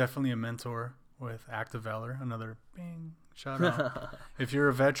 he's definitely a mentor with Active Valor. Another bing shout out. If you're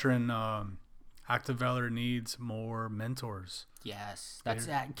a veteran, Active Valor needs more mentors. Yes, that's.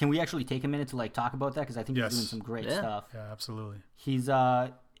 Can we actually take a minute to like talk about that, because I think Yes. he's doing some great Yeah. stuff. Yeah, absolutely. He's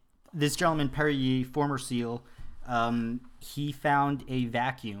this gentleman Perry Yee, former SEAL. He found a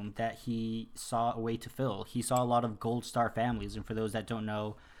vacuum that he saw a way to fill. He saw a lot of Gold Star families, and for those that don't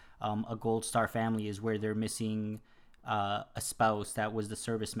know, a Gold Star family is where they're missing a spouse that was the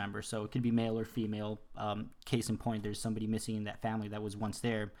service member. So it could be male or female. Case in point, there's somebody missing in that family that was once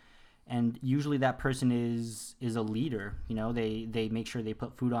there. And usually that person is a leader. You know, they make sure they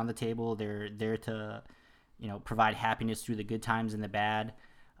put food on the table. They're there to, provide happiness through the good times and the bad.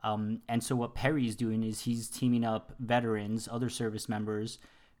 And so what Perry's doing is he's teaming up veterans, other service members,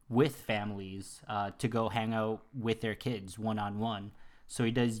 with families to go hang out with their kids one-on-one. So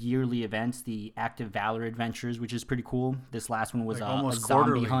he does yearly events, the Active Valor Adventures, which is pretty cool. This last one was Like a almost zombie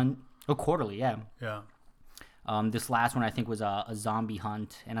quarterly. hunt. Oh, quarterly, yeah. Yeah. This last one I think was a zombie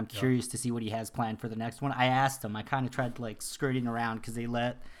hunt, and I'm curious to see what he has planned for the next one. I asked him. I kind of tried like skirting around because they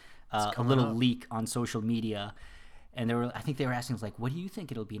let a coming little up. leak on social media, and I think they were asking like, "What do you think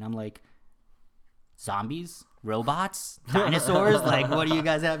it'll be?" And I'm like, "Zombies, robots, dinosaurs. Like, what do you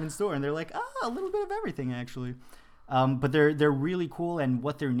guys have in store?" And they're like, a little bit of everything actually." But they're really cool, and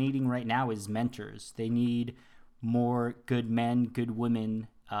what they're needing right now is mentors. They need more good men, good women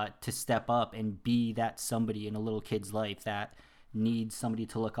to step up and be that somebody in a little kid's life that need somebody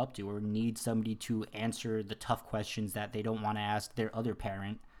to look up to, or need somebody to answer the tough questions that they don't want to ask their other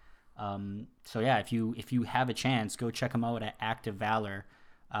parent. So yeah, if you have a chance, go check them out at Active Valor.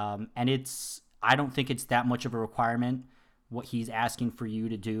 And I don't think it's that much of a requirement what he's asking for you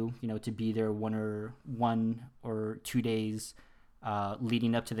to do, to be there 1 or 2 days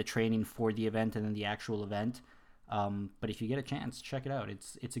leading up to the training for the event and then the actual event. But if you get a chance, check it out.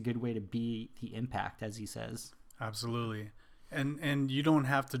 It's a good way to be the impact, as he says. Absolutely. And you don't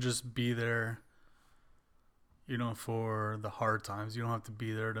have to just be there, for the hard times. You don't have to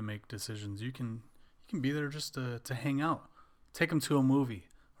be there to make decisions. You can be there just to hang out. Take them to a movie,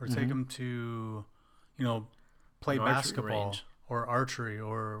 or take them to, play basketball range. or archery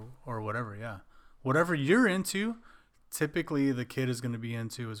or whatever. Yeah. Whatever you're into, typically the kid is going to be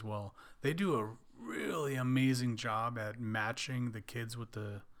into as well. They do a really amazing job at matching the kids with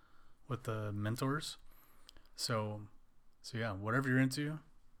the mentors. So yeah, whatever you're into,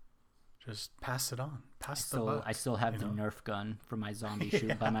 just pass it on. Pass the buck. I still have the Nerf gun for my zombie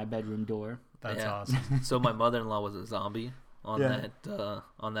shoot by my bedroom door. That's awesome. So my mother-in-law was a zombie on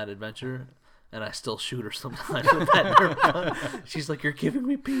that adventure, and I still shoot her sometimes with that Nerf gun. She's like, "You're giving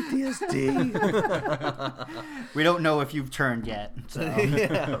me PTSD." We don't know if you've turned yet, so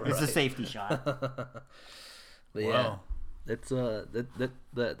it's a safety shot. But yeah, it's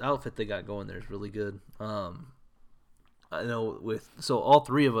that outfit they got going there is really good. I know all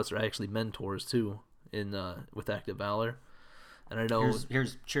three of us are actually mentors too in with Active Valor, and I know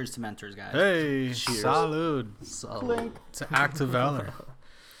here's cheers to mentors, guys. Hey, cheers. salud to Active Valor.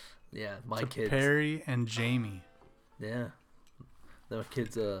 Yeah, my kids, Perry and Jamie. Yeah, my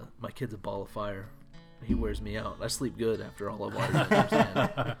kid's a ball of fire. He wears me out. I sleep good after all of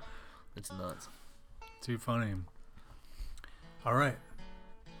ours. It's nuts. Too funny. All right.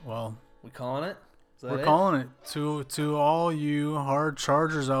 Well, we calling it? We're calling it. To all you hard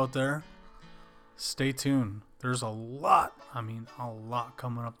chargers out there, stay tuned. There's a lot coming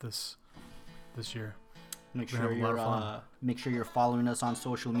up this year. Make sure you're following us on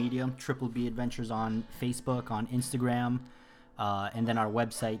social media. Triple B Adventures on Facebook, on Instagram, and then our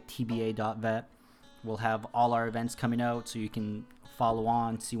website tba.vet. We'll have all our events coming out, so you can follow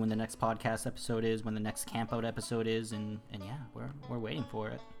on, see when the next podcast episode is, when the next camp out episode is, and yeah, we're waiting for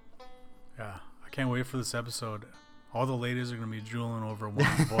it. Yeah, I can't wait for this episode. All the ladies are gonna be drooling over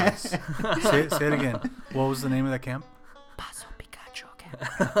one voice. Say it again. What was the name of that camp? Paso Picacho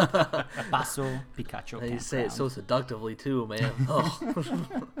Camp. Paso Picacho Camp. You say it so seductively too, man.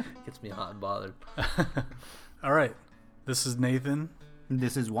 Oh, gets me hot and bothered. All right, this is Nathan.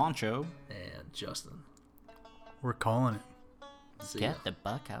 This is Juancho. And Justin. We're calling it. Get the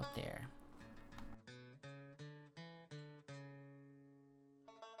buck out there.